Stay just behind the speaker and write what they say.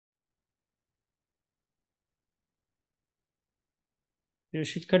প্রিয়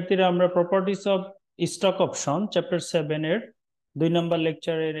শিক্ষার্থীরা, আমরা properties of stock option chapter 7 এর 2 নম্বর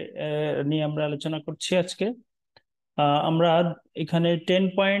লেকচারের নিয়ে আমরা আলোচনা করছি আজকে। আমরা এখানে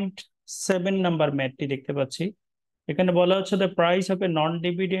 10.7 নাম্বার ম্যাথটি দেখতে পাচ্ছি। এখানে বলা হচ্ছে the price of A non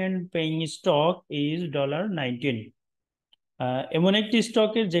dividend paying stock is $19। এমন একটি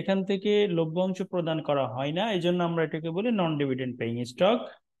স্টকের যেখান থেকে লভ্যাংশ প্রদান করা হয় না, এই জন্য আমরা এটাকে বলি নন ডিভিডেন্ড পেইং স্টক।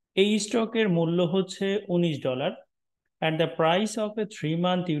 এই স্টকের মূল্য হচ্ছে $19 and the price of a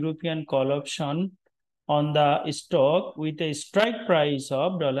 3-month European call option on the stock with a strike price of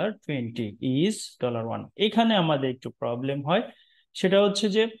 $20 is $1। এখানে আমাদের একটু প্রবলেম হয়, সেটা হচ্ছে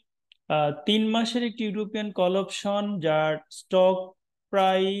যে 3 মাসের একটি ইউরোপিয়ান কল অপশন যার স্টক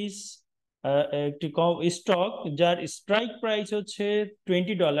প্রাইস একটি স্টক যার স্ট্রাইক প্রাইস হচ্ছে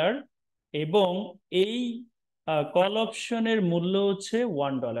 $20 এবং এই কল অপশনের মূল্য হচ্ছে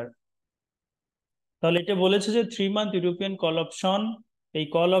 $1। তাহলে এটা বলেছে যে 3-month ইউরোপিয়ান কল অপশন, এই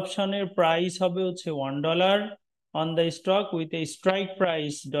কল অপশনের প্রাইস হবে হচ্ছে $1 on the stock with a strike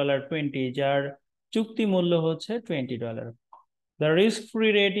price $20, যার চুক্তি মূল্য হচ্ছে $20। The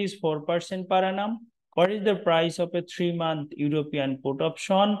risk-free rate is 4% per annum. What is the price of a 3-month European put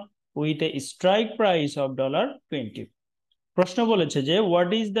option with a strike price of $20? প্রশ্ন বলেছে যে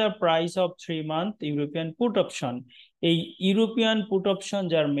what is the price of 3-month European put option. এই European put option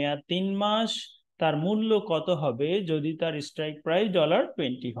যার মেয়াদ 3 মাস, তার মূল্য কত হবে যদি তার স্ট্রাইক প্রাইস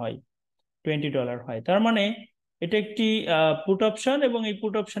 $20 হয়। তার মানে এটা একটি পুট অপশন এবং এই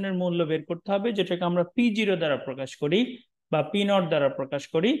পুট অপশনের মূল্য বের করতে হবে, যেটাকে আমরা P0 দ্বারা প্রকাশ করি বা P0 দ্বারা প্রকাশ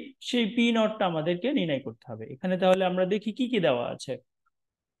করি। সেই P0টা আমাদেরকে নির্ণয় করতে হবে। এখানে তাহলে আমরা দেখি কি কি দেওয়া আছে।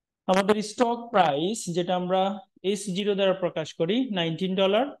 আমাদের স্টক প্রাইস যেটা আমরা S0 দ্বারা প্রকাশ করি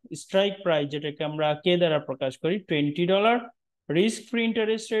 $19, স্ট্রাইক প্রাইস যেটাকে আমরা K দ্বারা প্রকাশ করি $20, risk free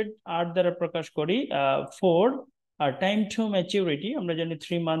interest rate R দ্বারা প্রকাশ করি 4, আর টাইম টু ম্যাচিউরিটি আমরা জানি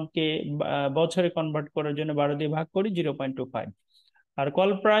 3 মান্থকে বছরে কনভার্ট করার জন্য 12 দিয়ে ভাগ করি 0.25, আর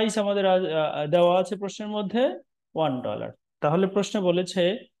কল প্রাইস আমাদের দেওয়া আছে প্রশ্নের মধ্যে $1। তাহলে প্রশ্ন বলেছে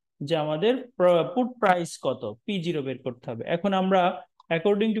যে আমাদের পুট প্রাইস কত, P0 বের করতে হবে। এখন আমরা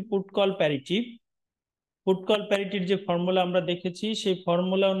অ্যাকর্ডিং টু পুট কল প্যারিটির যে ফর্মুলা আমরা দেখেছি, সেই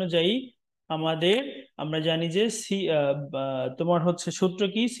ফর্মুলা অনুযায়ী আমরা জানি যে তোমার হচ্ছে সূত্র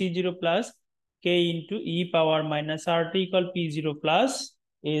কি, C0 plus K into E power minus RT equal P0 plus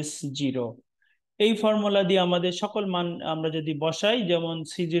S0। এই ফর্মুলা দিয়ে আমাদের সকল মান আমরা যদি বসাই, যেমন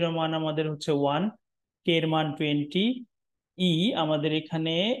C0 মান আমাদের হচ্ছে 1, K এর মান 20, E আমাদের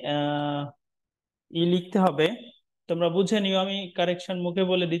এখানে ই লিখতে হবে, তোমরা বুঝে নিও, আমি কারেকশন মুখে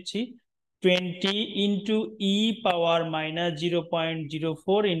বলে দিচ্ছি। 20 ইন্টু ই পাওয়ার মাইনাস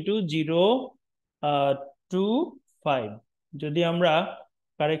 0.04 ইন্টু 0.25। যদি আমরা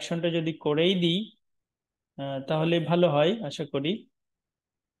কারেকশনটা যদি করেই দিই তাহলে ভালো হয় আশা করি।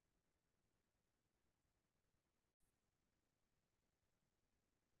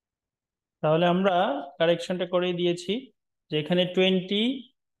 তাহলে আমরা কারেকশনটা করেই দিয়েছি যে এখানে 20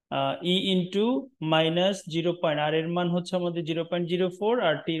 ই ইন্টু মাইনাস 0. আর এর মান হচ্ছে আমাদের 0.04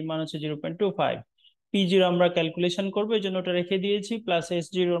 আর টি এর মান হচ্ছে 0.25। P0 আমরা ক্যালকুলেশন করবো, এই জন্য ওটা রেখে দিয়েছি, প্লাস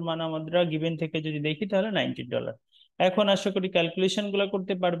S0 এর মান আমরা গিভেন থেকে যদি দেখি তাহলে $19। এখন আশা করি ক্যালকুলেশন গুলো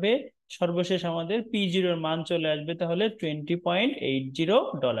করতে পারবে। সর্বশেষ আমাদের P0 এর মান চলে আসবে তাহলে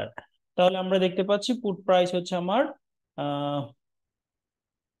 $20.80। তাহলে আমরা দেখতে পাচ্ছি পুট প্রাইস হচ্ছে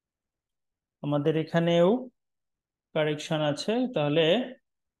আমাদের এখানেও কারেকশন আছে, তাহলে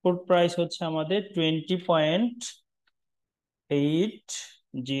পুট প্রাইস হচ্ছে আমাদের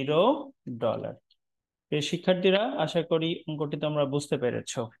 $20.80। শিক্ষার্থীরা, আশা করি অঙ্কটি তোমরা বুঝতে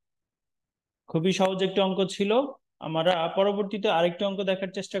পেরেছো। খুবই সহজ একটি অঙ্ক ছিল। আমরা পরবর্তীতে আরেকটি অঙ্ক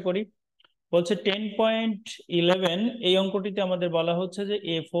দেখার চেষ্টা করি। বলছে 10.11, এই অঙ্কটিতে আমাদের বলা হচ্ছে যে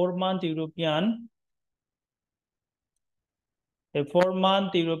A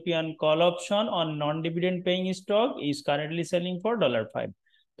 4-month European call option on non-dividend paying stock is currently selling for $5।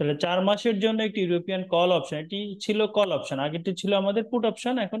 তাহলে 4 মাসের জন্য একটি ইউরোপিয়ান কল অপশন, এটি ছিল কল অপশন, আগেরটি ছিল আমাদের পুট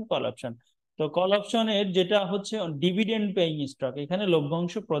অপশন, এখন কল অপশন। তো কল অপশনের যেটা হচ্ছে ডিভিডেন্ড পেইং স্টক, এখানে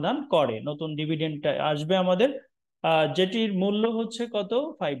লভ্যাংশ প্রদান করে, নতুন ডিভিডেন্ডটা আসবে আমাদের, যেটির মূল্য হচ্ছে কত,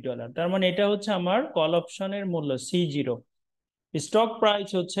 $5। তার মানে এটা হচ্ছে আমার কল অপশনের মূল্য C0। স্টক প্রাইস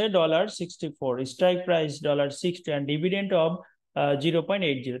হচ্ছে $64, strike price $60 and dividend of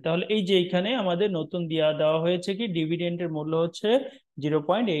 0.80। তাহলে এই যে এখানে আমাদের নতুন দেওয়া হয়েছে কি, ডিভিডেন্ডের মূল্য হচ্ছে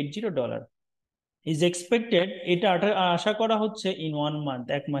 $0.80 ইজ এক্সপেক্টেড, এটা আশা করা হচ্ছে ইন 1 মান্থ,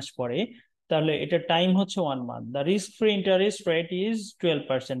 1 মাস পরে। তাহলে এটা টাইম হচ্ছে 1 month. The risk free interest rate is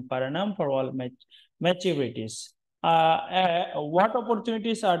 12% per annum for all ম্যাচুরিটিস। What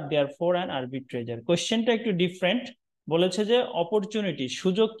opportunities R there for an আরবিট্রেজার। কোশ্চেনটা একটু ডিফারেন্ট, বলেছে যে অপরচুনিটি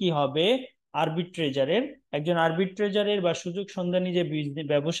সুযোগ কি হবে আরবিট্রেজারের, একজন আরবিট্রেজারের বা সুযোগ সন্ধানী যে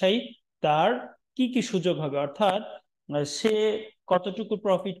ব্যবসায়ী তার কি কি সুযোগ হবে, অর্থাৎ সে কতটুকু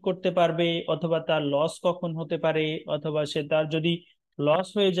প্রফিট করতে পারবে, অথবা তার লস কখন হতে পারে, অথবা সে তার যদি লস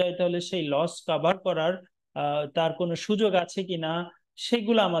হয়ে যায় তাহলে সেই লস কভার করার তার কোনো সুযোগ আছে কিনা,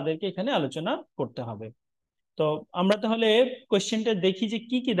 সেগুলো আমাদেরকে এখানে আলোচনা করতে হবে। তো আমরা তাহলে কোশ্চেনটা দেখি যে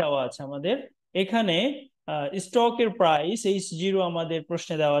কি কি দেওয়া আছে আমাদের এখানে। স্টকের প্রাইস H0 আমাদের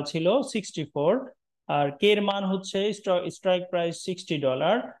প্রশ্নে দেওয়া ছিল 64, আর কে এর মান হচ্ছে স্ট্রাইক প্রাইস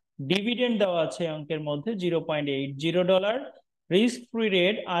 $60, ডিভিডেন্ড দেওয়া আছে অঙ্কের মধ্যে $0.80, রিস্ক ফ্রি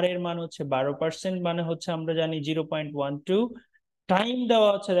রেট আর এর মান হচ্ছে 12%, মানে হচ্ছে আমরা জানি 0.12, টাইম দেওয়া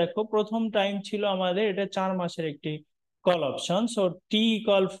আছে, দেখো প্রথম টাইম ছিল আমাদের এটা 4 মাসের একটি call option, so T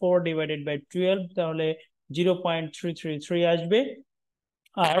equal 4/12, তাহলে 0.333 আসবে।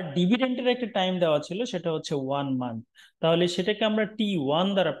 আর ডিভিডেন্টের একটা টাইম দেওয়া ছিল সেটা হচ্ছে 1 মান্থ, তাহলে সেটাকে আমরা T1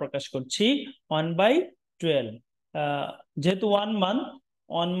 দ্বারা প্রকাশ করছি 1/12। যেহেতু 1 মান্থ,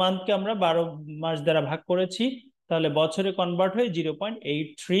 1 মান্থকে আমরা 12 মাস দ্বারা ভাগ করেছি, তাহলে বছরে কনভার্ট হয়ে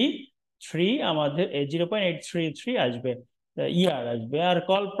 0.833 আমাদের 0.833 আসবে, ইয়ার আসবে। আর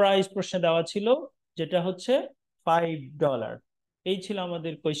কল প্রাইস প্রশ্নে দেওয়া ছিল যেটা হচ্ছে $5। এই ছিল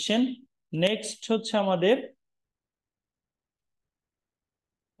আমাদের কোয়েশ্চেন। নেক্সট হচ্ছে আমাদের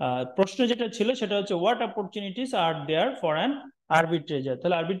প্রশ্ন যেটা ছিল সেটা হচ্ছে what opportunities R there for an আরবিট্রেজার,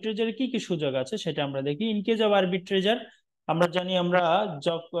 তাহলে আরবিট্রেজারে কি কি সুযোগ আছে সেটা আমরা দেখি। ইন কেস অফ আরবিট্রেজার আমরা জানি, আমরা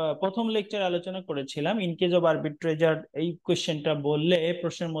প্রথম লেকচার আলোচনা করেছিলাম ইন কেস অফ আরবিট্রেজার এই কোশ্চেনটা বললে,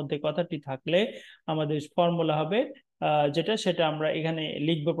 প্রশ্নের মধ্যে কথাটি থাকলে আমাদের ফর্মুলা হবে সেটা আমরা এখানে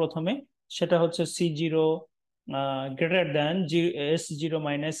লিখবো প্রথমে, সেটা হচ্ছে C0 greater than S0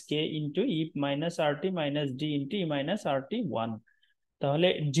 minus কে ইন্টু ই মাইনাস আর টি মাইনাস ডি ইন্টু ই মাইনাস আর টি 1। তাহলে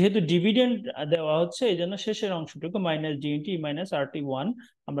যেহেতু ডিভিডেন্ড দেওয়া হচ্ছে এই জন্য শেষের অংশটুকু মাইনাস ডি ইন্টু ই মাইনাস আর টি 1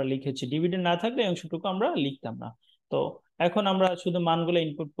 আমরা লিখেছি, ডিভিডেন্ড না থাকলে এই অংশটুকু আমরা লিখতাম না। তো এখন আমরা শুধু মানগুলো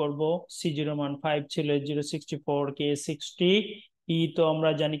ইনপুট করব। C0 মান 5 ছিল, H0 64, কে 60, ই তো আমরা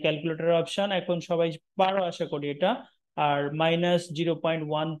জানি ক্যালকুলেটর অপশন, এখন সবাই পারো আশা করি এটা। আর মাইনাস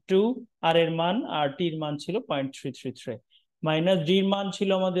 0.12 আর এর মান, আর টির মান ছিল 0.333, মাইনাস ডির মান ছিল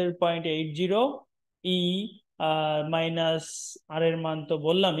আমাদের 0.80, ই মাইনাস আর এর মান তো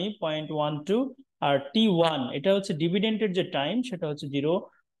বললামই 0.12, আর T1 এটা হচ্ছে ডিভিডেন্টের যে টাইম সেটা হচ্ছে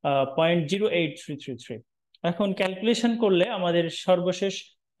 0.08333। এখন ক্যালকুলেশন করলে আমাদের সর্বশেষ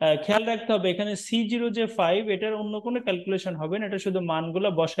খেয়াল রাখতে হবে এখানে C0 যে 5, এটার অন্য কোনো ক্যালকুলেশন হবে না, এটা শুধু মানগুলো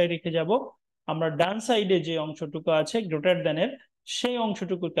বসায় রেখে যাব। আমরা ডান সাইডে যে অংশটুকু আছে গ্রেটার দ্যান এর, সেই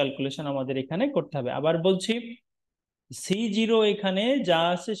অংশটুকুর ক্যালকুলেশন আমাদের এখানে করতে হবে। আবার বলছি, C0 এখানে যা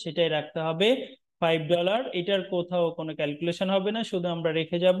আছে সেটাই রাখতে হবে, $5, এটার কোথাও কোনো ক্যালকুলেশন হবে না, শুধু আমরা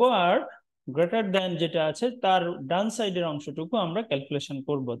রেখে যাব। আর গ্রেটার দ্যান যেটা আছে তার ডান সাইডের অংশটুকু আমরা ক্যালকুলেশন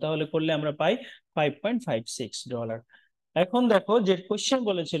করব, তাহলে করলে আমরা পাই $5.56। এখন দেখো যে কোশ্চেন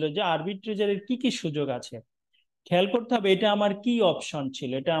বলেছিল যে আরবিট্রেজারের কি কি সুযোগ আছে, খেয়াল করতে হবে এটা আমার কি অপশন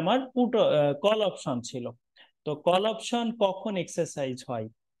ছিল, এটা আমার পুট কল অপশন ছিল। তো কল অপশন কখন এক্সারসাইজ হয়,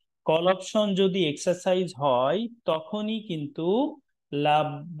 কল অপশন যদি এক্সারসাইজ হয় তখনই কিন্তু লাভ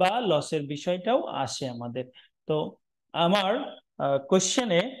বা লসের বিষয়টাও আসে আমাদের। তো আমার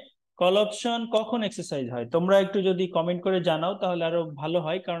কোশ্চেনে কল অপশন কখন এক্সারসাইজ হয় তোমরা একটু যদি কমেন্ট করে জানাও তাহলে আরো ভালো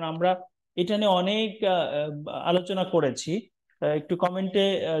হয়, কারণ আমরা এটা নিয়ে অনেক আলোচনা করেছি। একটু কমেন্টে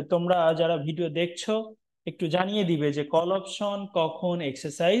তোমরা যারা ভিডিও দেখছো একটু জানিয়ে দিবে যে কল অপশন কখন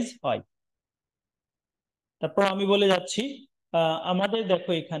এক্সারসাইজ হয়। তারপর আমি বলে যাচ্ছি, আমাদের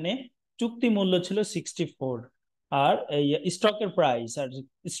দেখো এখানে চুক্তি মূল্য ছিল 64, আর এই স্টকের প্রাইস আর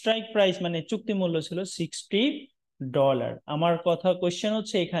স্ট্রাইক প্রাইস মানে চুক্তি মূল্য ছিল $60। আমার কথা কোশ্চেন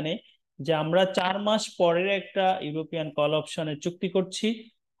হচ্ছে এখানে যে আমরা 4 মাস পরের একটা ইউরোপিয়ান কল অপশনের চুক্তি করছি,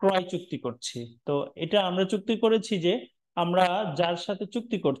 ক্রয় চুক্তি করছি। তো এটা আমরা চুক্তি করেছি যে আমরা যার সাথে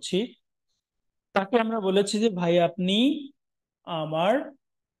চুক্তি করছি তাকে আমরা বলেছি যে ভাই আপনি আমার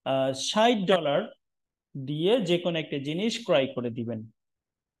 $60 দিয়ে যে কোনো একটা জিনিস ক্রয় করে দিবেন।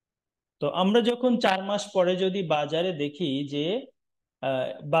 তো আমরা যখন 4 মাস পরে যদি বাজারে দেখি যে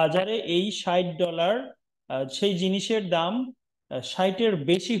বাজারে এই $60 সেই জিনিসের দাম 60-এর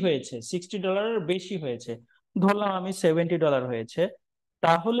বেশি হয়েছে, $60-এর বেশি হয়েছে, ধরলাম আমি $70 হয়েছে,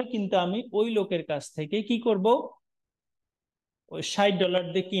 তাহলে কিন্তু আমি ওই লোকের কাছ থেকে কি করব, ওই $60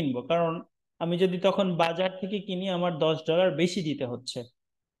 দিয়ে কিনবো, কারণ আমি যদি তখন বাজার থেকে কিনি আমার $10 বেশি দিতে হচ্ছে।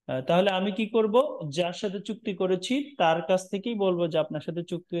 তাহলে আমি কি করব, যার সাথে চুক্তি করেছি তার কাছ থেকেই বলবো যে আপনার সাথে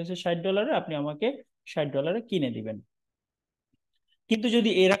চুক্তি হয়েছে $60, আপনি আমাকে $60 কিনে দিবেন। কিন্তু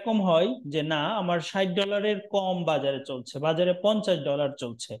যদি এরকম হয় যে না আমার $60-এর কম বাজারে চলছে, বাজারে $50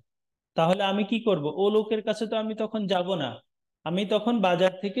 চলছে, তাহলে আমি কি করব, ও লোকের কাছে তো আমি তখন যাব না, আমি তখন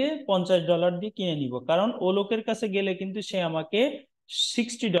বাজার থেকে $50 দিয়ে কিনে নিব, কারণ ও লোকের কাছে গেলে কিন্তু সে আমাকে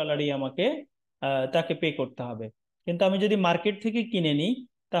 $60 আমাকে তাকে পে করতে হবে। কিন্তু আমি যদি মার্কেট থেকে কিনে নিই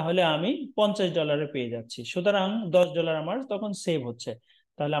তাহলে আমি $50 পেয়ে যাচ্ছি, সুতরাং $10 আমার তখন সেভ হচ্ছে।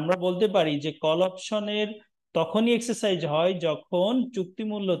 তাহলে আমরা বলতে পারি যে কল অপশনের তখনই এক্সারসাইজ হয় যখন চুক্তি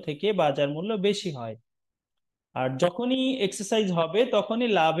মূল্য থেকে বাজার মূল্য বেশি হয়, আর যখনই এক্সারসাইজ হবে তখনই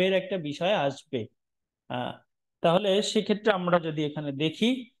লাভের একটা বিষয় আসবে। আহ, তাহলে সেক্ষেত্রে আমরা যদি এখানে দেখি,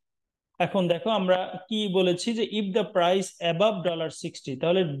 এখন দেখো আমরা কি বলেছি যে ইফ দ্য প্রাইস অ্যাবাভ $60,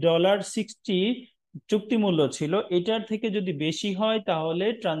 তাহলে $60 চুক্তি মূল্য ছিল, এটার থেকে যদি বেশি হয় তাহলে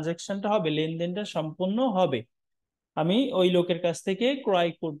ট্রানজাকশনটা হবে, লেনদেনটা সম্পূর্ণ হবে, আমি ওই লোকের কাছ থেকে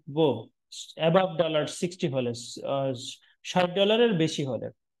ক্রয় করব অ্যাবাভ $60 হলে, $60 বেশি হলে।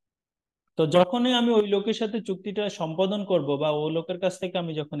 তো যখনই আমি ওই লোকের সাথে চুক্তিটা সম্পাদন করব বা ওই লোকের কাছ থেকে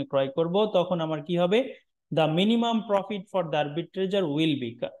আমি যখন ক্রয় করব তখন আমার কি হবে, the minimum profit for the আরবিট্রেজার will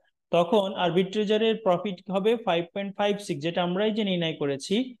be, তখন আরবিট্রেজারের প্রফিট হবে 5.56, যেটা আমরাই যে নির্ণয়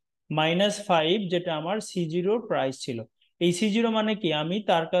করেছি, -5, যেটা আমার C0 প্রাইস ছিল। এই C0 মানে কি, আমি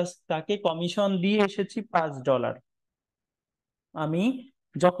তাকে কমিশন দিয়ে এসেছি $5। আমি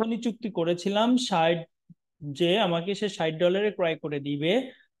যখনই চুক্তি করেছিলাম যে আমাকে সে $60 ক্রয় করে দিবে,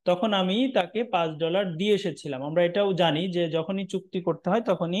 তখন আমি তাকে $5 দিয়ে এসেছিলাম। আমরা এটাও জানি যে যখনই চুক্তি করতে হয়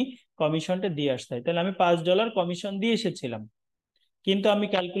তখনই কমিশনটা দিয়ে আসতে হয়, তাহলে আমি $5 কমিশন দিয়ে এসেছিলাম, কিন্তু আমি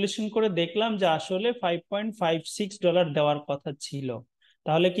ক্যালকুলেশন করে দেখলাম যে আসলে $5.56 দেওয়ার কথা ছিল।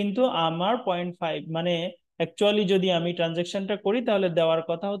 তাহলে কিন্তু আমার 0.5 মানে অ্যাকচুয়ালি যদি আমি ট্রানজেকশনটা করি তাহলে দেওয়ার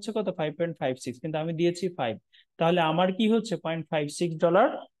কথা হচ্ছে কত, 5.56, কিন্তু আমি দিয়েছি 5, তাহলে আমার কি হচ্ছে, $0.56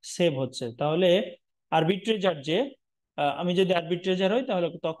 সেভ হচ্ছে। তাহলে আরবিট্রেজার যে আমি যদি আরবিট্রেজার হই তাহলে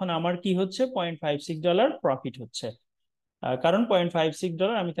তখন আমার কি হচ্ছে, $0.56 প্রফিট হচ্ছে, কারণ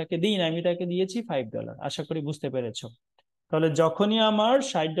 $0.56 আমি তাকে দিই না, আমি তাকে দিয়েছি $5। আশা করি বুঝতে পেরেছো। তাহলে যখনই আমার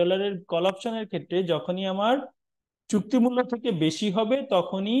 $60 কল অপশনের ক্ষেত্রে যখনই আমার চুক্তি মূল্য থেকে বেশি হবে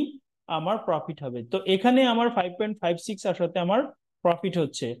তখনই আমার প্রফিট হবে, তো এখানে আমার 5.56 আসলে আমার প্রফিট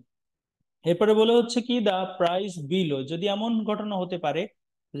হচ্ছে। এরপরে বলে হচ্ছে কি, দা প্রাইস বিলো, যদি এমন ঘটনা হতে পারে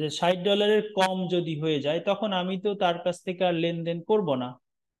যে $60 কম যদি হয়ে যায় তখন আমি তো তার কাছ থেকে আর লেনদেন করব না,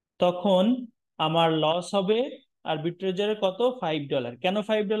 তখন আমার লস হবে আরবিট্রেজারে কত, $5। কেন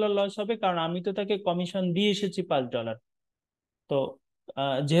 $5 লস হবে, কারণ আমি তো তাকে কমিশন দিয়ে এসেছি $5। তো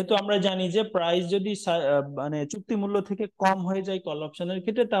যেহেতু আমরা জানি যে প্রাইস যদি মানে চুক্তি মূল্য থেকে কম হয়ে যায় কল অপশনের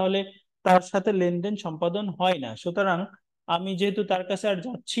ক্ষেত্রে তাহলে তার সাথে লেনদেন সম্পাদন হয় না, সুতরাং আমি যেহেতু তার কাছে আর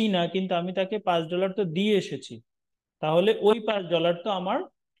যাচ্ছি না কিন্তু আমি তাকে $5 তো দিয়ে এসেছি, তাহলে ওই $5 তো আমার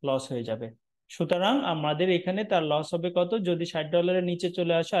লস হয়ে যাবে। সুতরাং আমাদের এখানে তার লস হবে কত, যদি $60 নিচে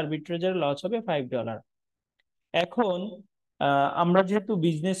চলে আসে আরবিট্রেজের লস হবে $5। এখন আমরা যেহেতু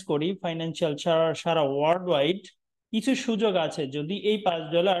বিজনেস করি ফাইন্যান্সিয়াল সারা ওয়ার্ল্ড ওয়াইড, কিছু সুযোগ আছে যদি এই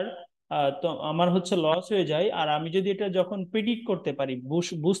 $5 তো আমার হচ্ছে লস হয়ে যায়, আর আমি যদি এটা যখন প্রিডিক্ট করতে পারি,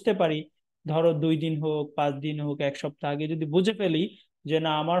 বুঝতে পারি, ধরো 2 দিন হোক, 5 দিন হোক, 1 সপ্তাহ আগে যদি বুঝে ফেলি যে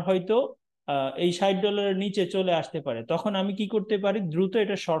না আমার হয়তো এই $60 নিচে চলে আসতে পারে, তখন আমি কি করতে পারি, দ্রুত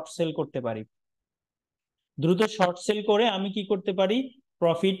এটা শর্ট সেল করতে পারি। দ্রুত শর্ট সেল করে আমি কি করতে পারি,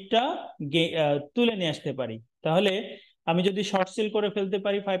 প্রফিটটা তুলে নিয়ে আসতে পারি। তাহলে আমি যদি শর্ট সেল করে ফেলতে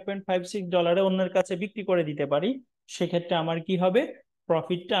পারি, $5.56 অন্যের কাছে বিক্রি করে দিতে পারি, সেক্ষেত্রে আমার কি হবে,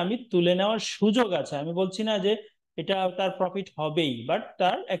 প্রফিটটা আমি তুলে নেওয়ার সুযোগ আছে। আমি বলছি না যে এটা তার প্রফিট হবেই, বাট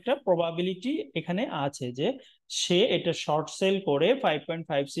তার একটা প্রবাবিলিটি এখানে আছে যে সে এটা শর্ট সেল করে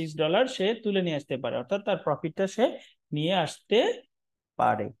 $5.56 সে তুলে নিয়ে আসতে পারে, অর্থাৎ তার প্রফিটটা সে নিয়ে আসতে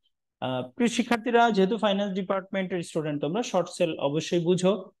পারে। প্রিয় শিক্ষার্থীরা, যেহেতু ফাইন্যান্স ডিপার্টমেন্টের স্টুডেন্ট তোমরা শর্ট সেল অবশ্যই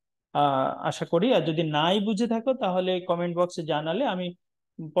বুঝো আশা করি, আর যদি নাই বুঝে থাকো তাহলে কমেন্ট বক্সে জানালে আমি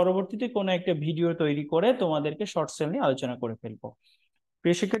পরবর্তীতে কোনো একটা ভিডিও তৈরি করে তোমাদেরকে শর্ট সেল নিয়ে আলোচনা করে ফেলবো।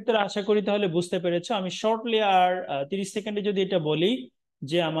 প্রিয় শিক্ষার্থীরা, আশা করি তাহলে বুঝতে পেরেছো। আমি শর্টলি আর 30 সেকেন্ডে যদি এটা বলি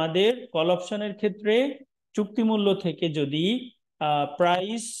যে আমাদের কল অপশনের ক্ষেত্রে চুক্তি মূল্য থেকে যদি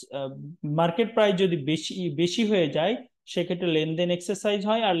প্রাইস মার্কেট প্রাইস যদি বেশি বেশি হয়ে যায় সেক্ষেত্রে লেনদেন এক্সারসাইজ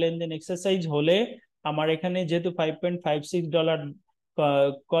হয়, আর লেনদেন এক্সারসাইজ হলে আমার এখানে যেহেতু $5.56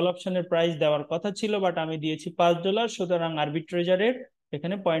 কল অপশনের প্রাইস দেওয়ার কথা ছিল বাট আমি দিয়েছি $5, সুতরাং আরবিট্রেজারের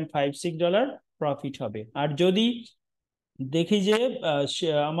এখানে $0.56 প্রফিট হবে। আর যদি দেখি যে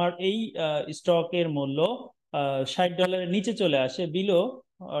আমার এই স্টকের মূল্য $60 নিচে চলে আসে,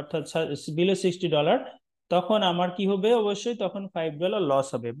 অর্থাৎ বিলো $60, তখন আমার কি হবে, অবশ্যই তখন $5 লস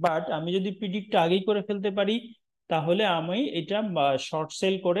হবে। বাট আমি যদি প্রিডিক্ট আগেই করে ফেলতে পারি তাহলে আমি এটা শর্ট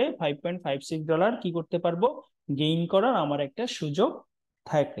সেল করে $5.56 কি করতে পারবো, গেইন করার আমার একটা সুযোগ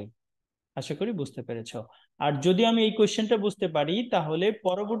থাকে। আশা করি বুঝতে পেরেছো। আর যদি আমি এই কোশ্চেনটা বুঝতে পারি তাহলে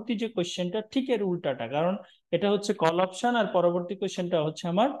পরবর্তী যে কোশ্চেনটা ঠিক এর উল্টাটা, কারণ এটা হচ্ছে কল অপশন আর পরবর্তী কোশ্চেনটা হচ্ছে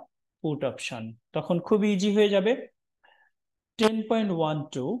আমার পুট অপশন, তখন খুব ইজি হয়ে যাবে।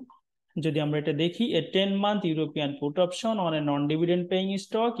 10.12 যদি আমরা এটা দেখি, a 10-month European put option on a non-dividend paying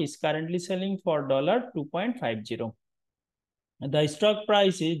stock is currently selling for $2.50. The stock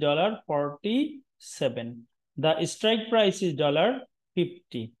price is $47. The strike price is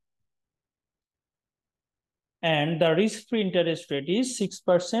 $50. And the risk-free interest rate is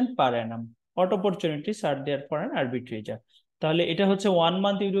 6% per annum. What opportunities are there for an arbitrager? তাহলে এটা হচ্ছে 1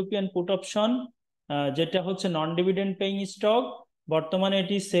 month European put option, যেটা হচ্ছে নন dividend paying stock. বর্তমানে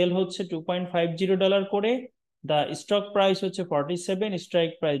এটি sell হচ্ছে $2.50 করে। The stock price হচ্ছে 47,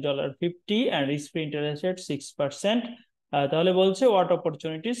 strike price $50 and risk free interest rate 6%। তাহলে বলছে what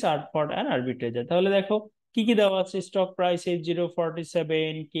opportunities R for an আরবিট্রেজার। তাহলে দেখো কি কি দেওয়া আছে, স্টক প্রাইস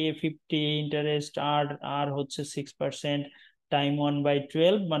 0.47, কে 50, ইন্টারেস্ট আর হচ্ছে 6%, টাইম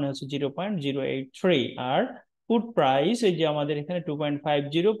 1/12 মানে হচ্ছে 0.083, আর পুট প্রাইস এই যে আমাদের এখানে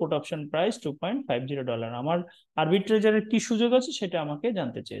 2.50, পুট অপশন প্রাইস $2.50। আমার আরবিট্রেজারের কি সুযোগ আছে সেটা আমাকে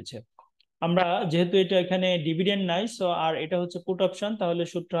জানতে চেয়েছে। আমরা যেহেতু এটা এখানে ডিভিডেন্ড নাই, সো আর এটা হচ্ছে পুট অপশন, তাহলে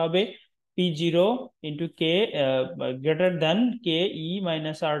সূত্র হবে P0 into k greater than কে ই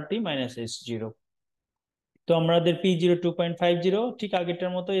মাইনাস আর টি মাইনাস S0। তো আমাদের P0 2.50, ঠিক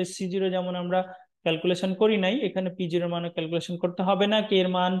আগেরটার মতো SC0 যেমন আমরা ক্যালকুলেশন করি নাই, এখানে P0 মান ক্যালকুলেশন করতে হবে না, কে এর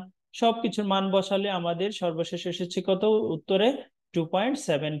মান সবকিছুর মান বসালে আমাদের সর্বশেষ এসেছে কত উত্তরে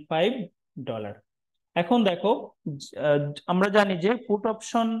 $2.75। এখন দেখো আমরা জানি যে পুট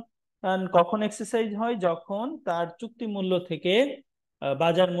অপশন কখন এক্সারসাইজ হয়, যখন তার চুক্তি মূল্য থেকে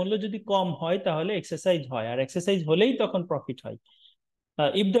বাজার মূল্য যদি কম হয় তাহলে এক্সারসাইজ হয়, আর এক্সারসাইজ হলেই তখন প্রফিট হয়।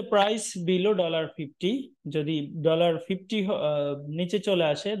 if the price below $50, যদি $50 নিচে চলে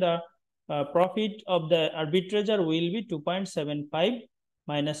আসে, the profit of the arbitrager will be 2.75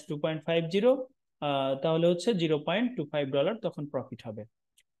 minus 2.50, তাহলে হচ্ছে $0.25, তখন প্রফিট হবে।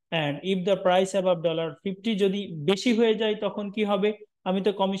 and if the price above $50 যদি বেশি হয়ে যায় তখন কি হবে, আমি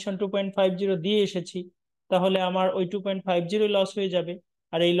তো কমিশন 2.50 দিয়ে এসেছি, তাহলে আমার ওই 2.50 লস হয়ে যাবে,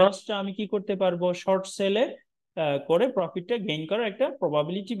 আর এই লসটা আমি কি করতে পারবো, শর্ট সেলে করে প্রফিটটা গেইন করার একটা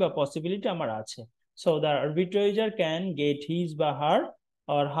প্রবাবিলিটি বা পসিবিলিটি আমার আছে। So the আরবিট্রেজার can get his বা হার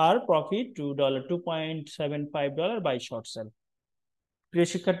or her profit to $2.75 by short sell। প্রিয়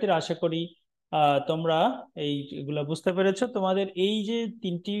শিক্ষার্থীরা, আশা করি তোমরা এইগুলা বুঝতে পেরেছো। তোমাদের এই যে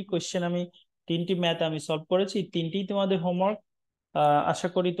তিনটি ম্যাথ আমি সলভ করেছি, তিনটিই তোমাদের হোমওয়ার্ক। আশা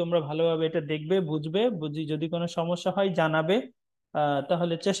করি তোমরা ভালোভাবে এটা দেখবে, বুঝবে, যদি কোনো সমস্যা হয় জানাবে।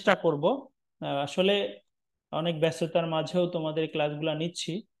 তাহলে চেষ্টা করব, আসলে অনেক ব্যস্ততার মাঝেও তোমাদের ক্লাসগুলো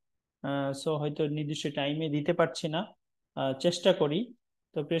নিচ্ছি, সো হয়তো নির্দিষ্ট টাইমে দিতে পারছি না, চেষ্টা করি।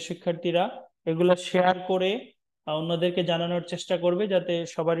 তো প্রিয় শিক্ষার্থীরা, এগুলো শেয়ার করে অন্যদেরকে জানানোর চেষ্টা করবে যাতে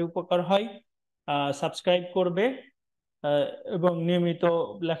সবারই উপকার হয়। সাবস্ক্রাইব করবে এবং নিয়মিত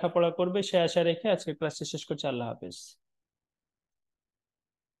লেখাপড়া করবে, সে আশা রেখে আজকে ক্লাসটি শেষ করছি। আল্লাহ হাফেজ।